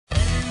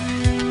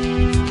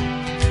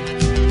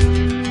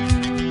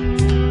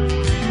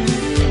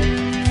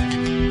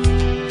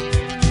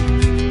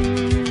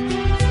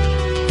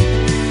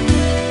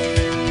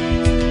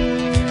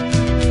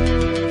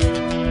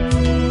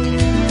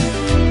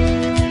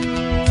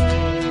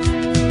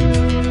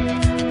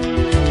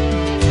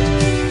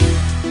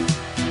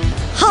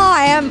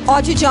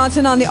Audrey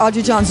Johnson on the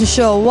Audrey Johnson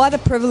Show. What a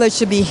privilege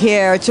to be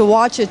here to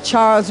watch a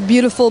Charles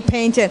beautiful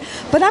painting.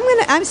 But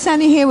I'm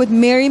standing here with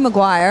Mary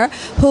McGuire,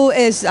 who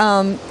is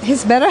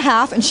his better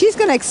half, and she's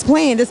going to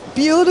explain this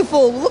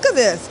beautiful. Look at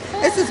this.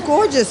 This is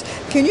gorgeous.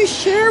 Can you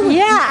share with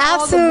me all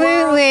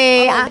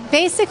absolutely. the world?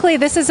 Basically,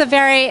 this is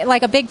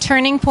a big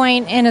turning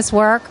point in his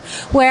work,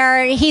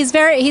 where he's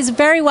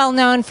very well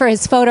known for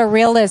his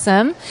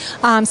photorealism,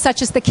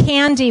 such as the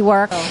Candy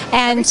work,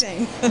 and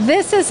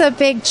this is a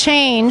big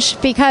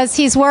change because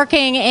he's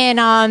working in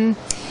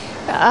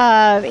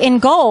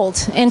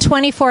gold, in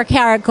 24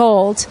 karat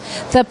gold.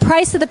 The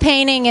price of the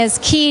painting is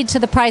keyed to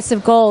the price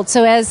of gold.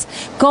 So as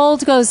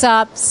gold goes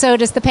up, so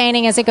does the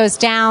painting. As it goes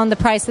down, the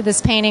price of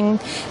this painting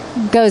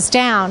goes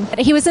down.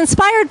 He was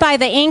inspired by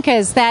the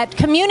Incas that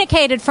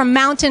communicated from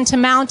mountain to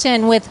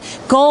mountain with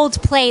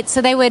gold plates.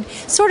 So they would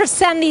sort of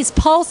send these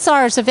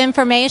pulsars of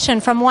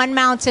information from one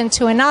mountain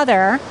to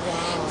another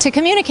to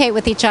communicate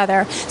with each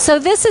other. So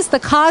this is the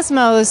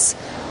cosmos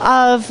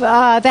of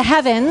the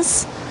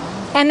heavens.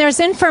 And there's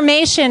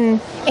information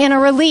in a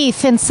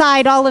relief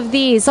inside all of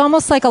these,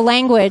 almost like a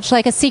language,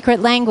 like a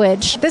secret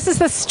language. This is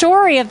the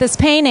story of this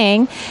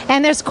painting,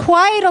 and there's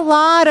quite a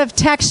lot of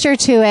texture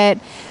to it.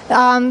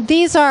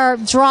 These are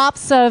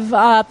drops of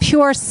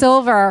pure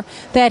silver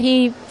that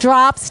he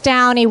drops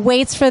down. He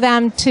waits for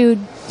them to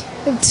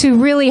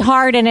really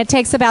harden. It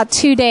takes about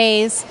 2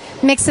 days,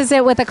 mixes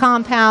it with a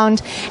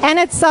compound, and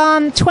it's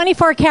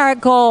 24 karat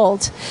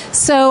gold.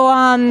 So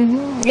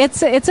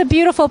it's a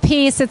beautiful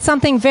piece. It's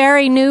something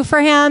very new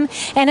for him,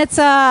 and it's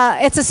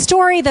a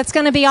story that's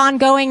going to be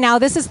ongoing now.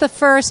 This is the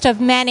first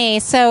of many.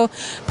 So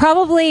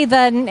probably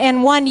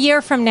in 1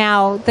 year from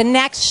now, the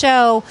next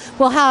show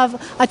will have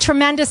a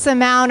tremendous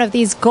amount of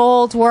these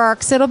gold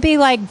works. It'll be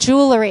like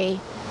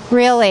jewelry.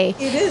 Really.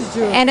 It is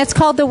jewelry. And it's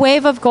called The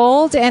Wave of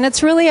Gold, and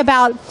it's really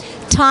about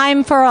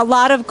time for a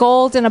lot of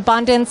gold in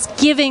abundance,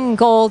 giving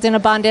gold in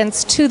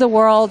abundance to the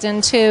world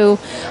and to,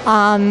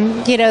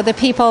 the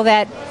people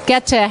that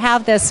get to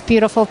have this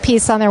beautiful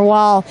piece on their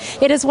wall.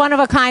 It is one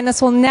of a kind.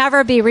 This will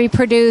never be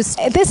reproduced.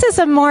 This is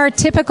a more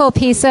typical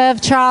piece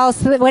of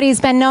Charles, what he's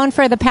been known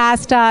for the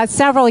past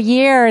several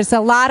years. A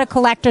lot of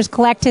collectors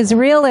collect his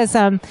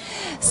realism.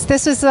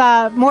 This is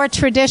a more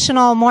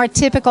traditional, more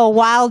typical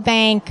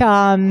Wildbank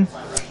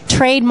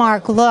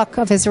trademark look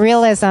of his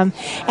realism,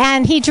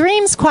 and he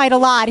dreams quite a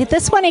lot.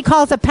 This one he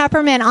calls a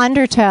peppermint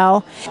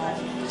undertow.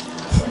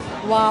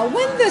 Wow,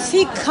 when does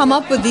he come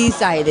up with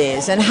these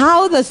ideas, and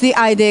how does the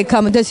idea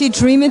come? Does he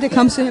dream it? It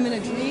comes to him in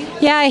a dream?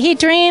 Yeah, he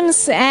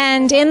dreams,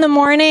 and in the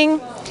morning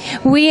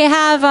we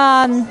have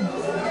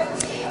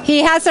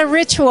he has a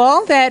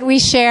ritual that we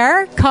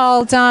share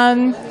called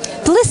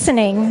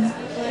listening.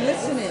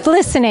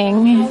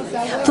 Listening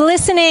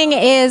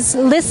is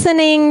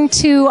listening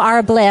to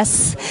our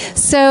bliss.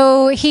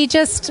 So he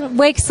just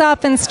wakes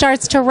up and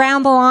starts to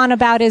ramble on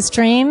about his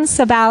dreams,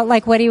 about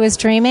like what he was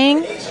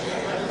dreaming,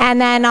 and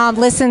then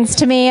listens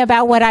to me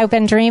about what I've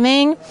been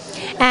dreaming.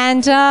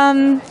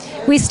 And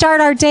we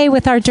start our day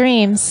with our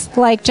dreams,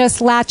 like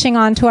just latching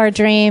onto our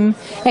dream,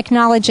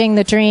 acknowledging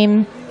the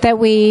dream that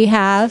we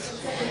have,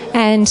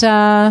 and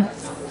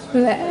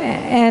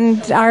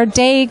our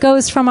day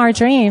goes from our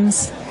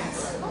dreams.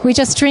 We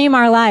just dream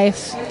our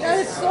life. That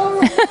is so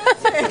romantic.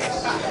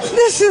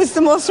 This is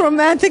the most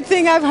romantic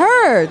thing I've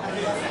heard.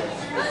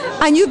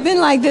 And you've been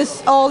like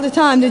this all the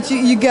time, that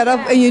you get up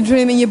and you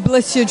dream and you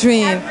bliss your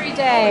dream.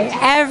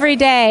 Every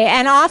day.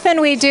 And often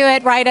we do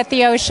it right at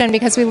the ocean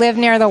because we live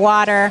near the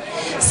water.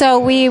 So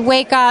we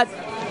wake up,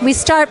 we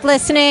start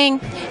listening,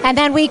 and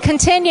then we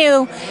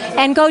continue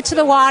and go to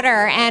the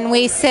water, and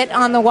we sit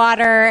on the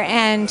water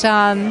and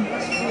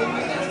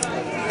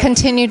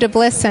continue to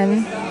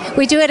listen.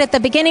 We do it at the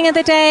beginning of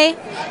the day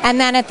and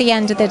then at the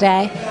end of the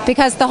day,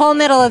 because the whole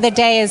middle of the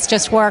day is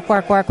just work.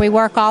 We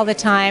work all the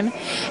time,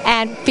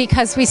 and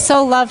because we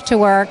so love to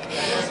work.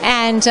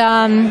 And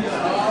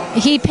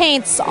he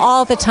paints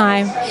all the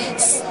time,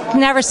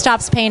 never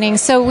stops painting.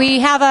 So we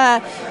have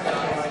a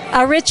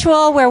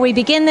ritual where we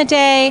begin the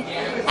day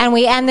and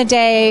we end the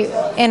day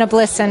in a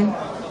blissin,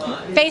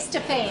 face to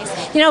face.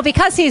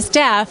 Because he's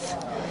deaf,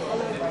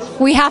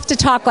 we have to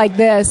talk like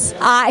this.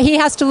 He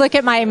has to look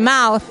at my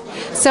mouth.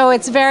 So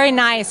it's very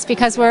nice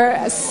because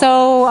we're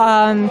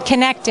so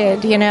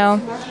connected,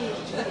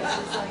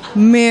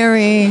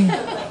 Mary,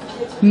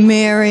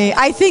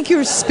 I think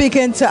you're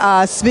speaking to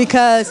us,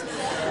 because,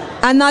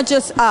 and not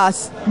just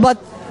us, but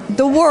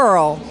the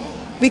world.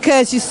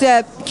 Because you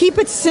said, keep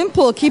it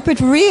simple, keep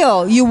it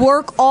real. You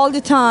work all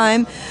the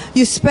time.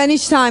 You spend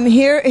each time.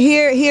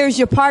 Here's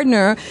your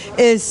partner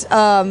is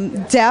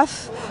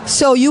deaf.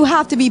 So you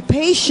have to be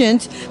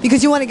patient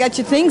because you want to get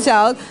your things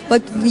out,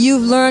 but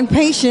you've learned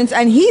patience,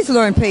 and he's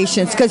learned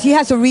patience because he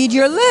has to read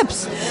your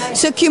lips.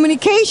 So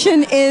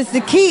communication is the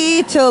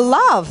key to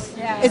love.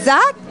 Yeah. Is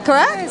that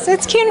correct? Yes,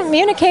 it's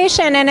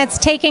communication, and it's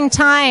taking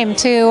time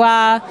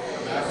to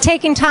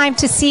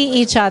see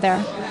each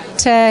other,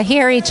 to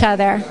hear each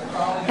other.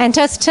 And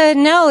just to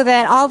know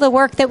that all the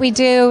work that we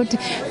do,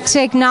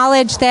 to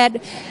acknowledge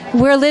that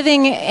we're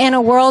living in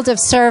a world of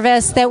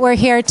service, that we're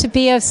here to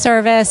be of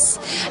service,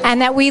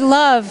 and that we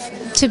love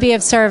to be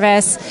of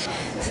service.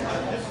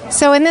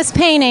 So in this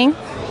painting,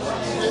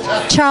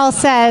 Charles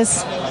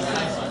says,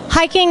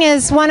 hiking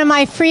is one of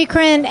my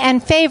frequent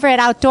and favorite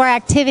outdoor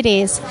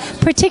activities,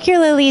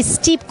 particularly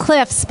steep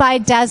cliffs by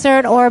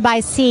desert or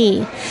by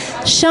sea.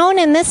 Shown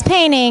in this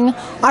painting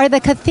are the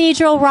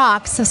cathedral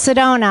rocks of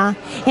Sedona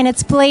in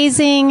its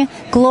blazing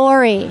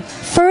glory,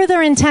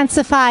 further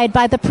intensified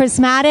by the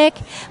prismatic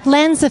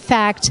lens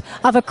effect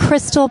of a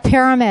crystal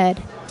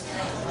pyramid.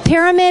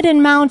 Pyramid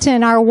and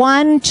mountain are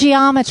one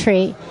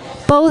geometry,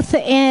 both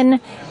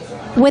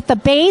with the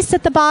base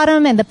at the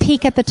bottom and the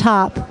peak at the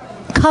top.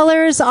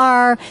 Colors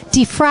are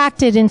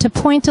diffracted into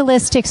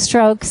pointillistic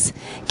strokes,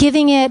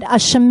 giving it a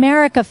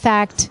chimeric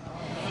effect.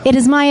 It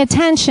is my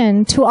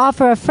intention to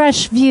offer a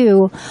fresh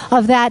view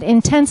of that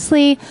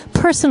intensely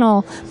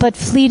personal but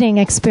fleeting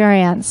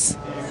experience.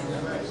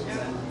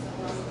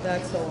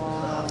 That's a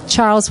lot.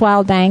 Charles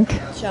Wildbank.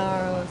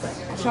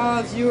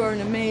 Charles, you are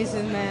an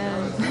amazing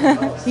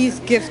man. He's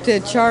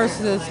gifted. Charles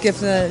is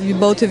gifted. You,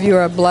 both of you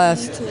are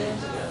blessed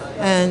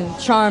and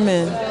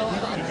charming.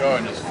 Go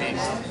in his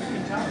feast.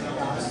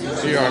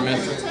 See our mint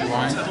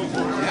wine?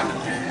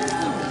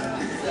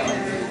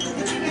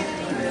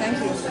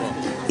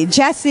 Thank you.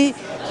 Jesse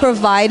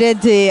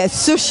provided the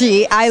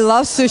sushi. I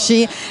love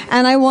sushi,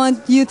 and I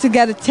want you to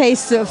get a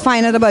taste to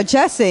find out about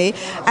Jesse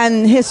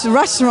and his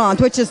restaurant,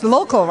 which is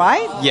local,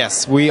 right?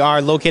 Yes, we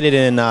are located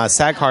in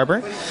Sag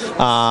Harbor.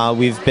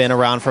 We've been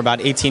around for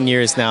about 18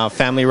 years now,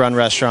 family-run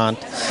restaurant.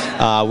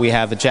 We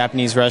have a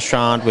Japanese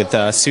restaurant with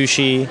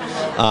sushi.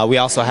 We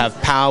also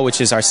have Pao, which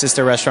is our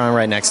sister restaurant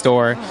right next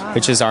door,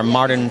 which is our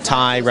modern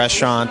Thai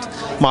restaurant,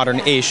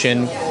 modern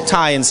Asian,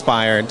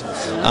 Thai-inspired,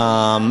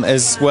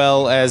 as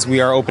well as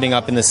we are opening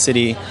up in the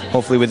city,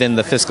 hopefully within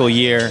the fiscal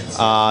year,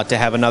 to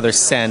have another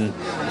Sen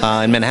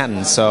in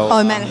Manhattan. So. Oh,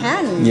 in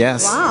Manhattan?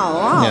 Yes.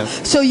 Wow.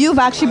 Yes. So you've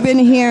actually been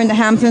here in the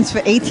Hamptons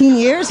for 18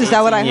 years? Is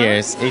that what I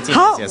heard? 18 years,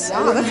 yes.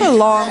 Wow, that's a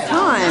long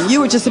time. You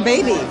were just a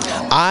baby.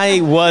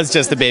 I was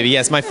just a baby,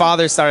 yes. My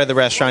father started the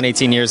restaurant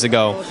 18 years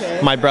ago. Okay.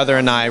 My brother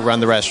and I run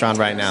the restaurant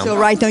right now. So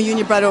right now you and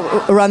your brother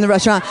run the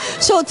restaurant.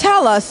 So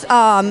tell us,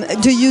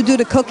 do you do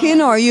the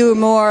cooking, or are you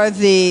more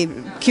the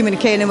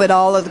communicating with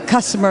all of the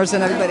customers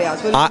and everybody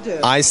else? What do you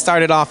do? I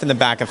started off in the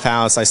back of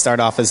house. I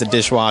started off as a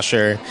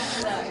dishwasher,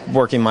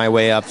 working my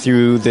way up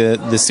through the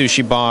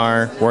sushi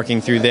bar,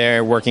 working through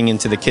there, working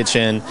into the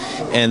kitchen,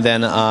 and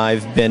then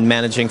I've been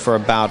managing for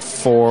about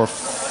four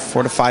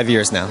to 5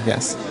 years now,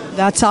 yes.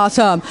 That's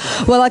awesome.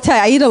 Well, I tell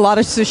you, I eat a lot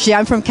of sushi.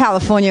 I'm from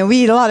California. We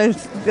eat a lot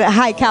of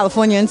hi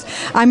Californians.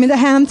 I'm in the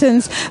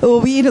Hamptons.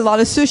 We eat a lot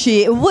of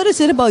sushi. What is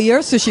it about your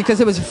sushi? Because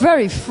it was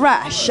very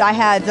fresh. I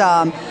had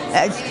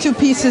 2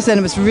 pieces and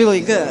it was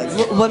really good.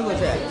 What was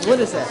it? What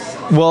is it?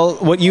 Well,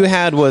 what you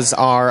had was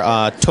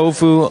our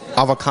tofu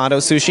avocado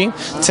sushi.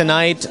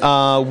 Tonight,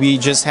 we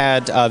just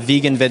had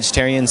vegan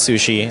vegetarian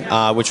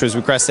sushi, which was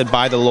requested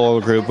by the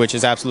Lowell Group, which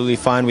is absolutely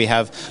fine. We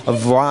have a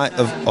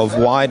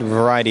wide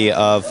variety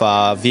of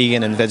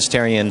vegan and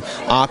vegetarian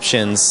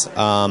options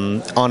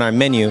on our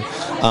menu.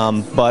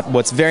 But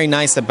what's very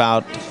nice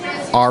about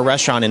our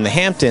restaurant in the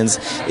Hamptons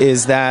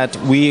is that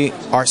we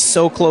are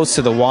so close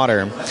to the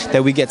water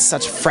that we get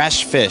such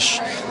fresh fish.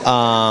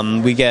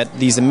 We get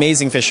these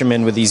amazing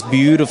fishermen with these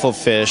beautiful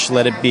fish,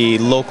 let it be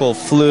local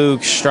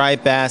fluke,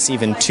 striped bass,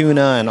 even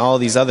tuna, and all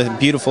these other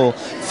beautiful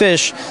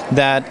fish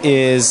that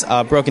is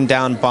broken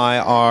down by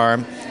our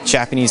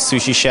Japanese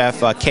sushi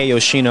chef, Kei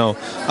Yoshino,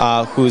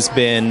 who's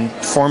been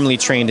formerly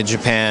trained in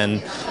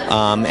Japan,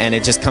 and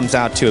it just comes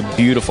out to a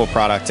beautiful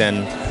product,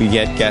 and we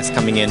get guests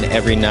coming in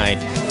every night,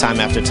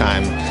 time after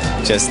time,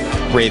 just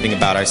raving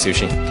about our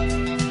sushi.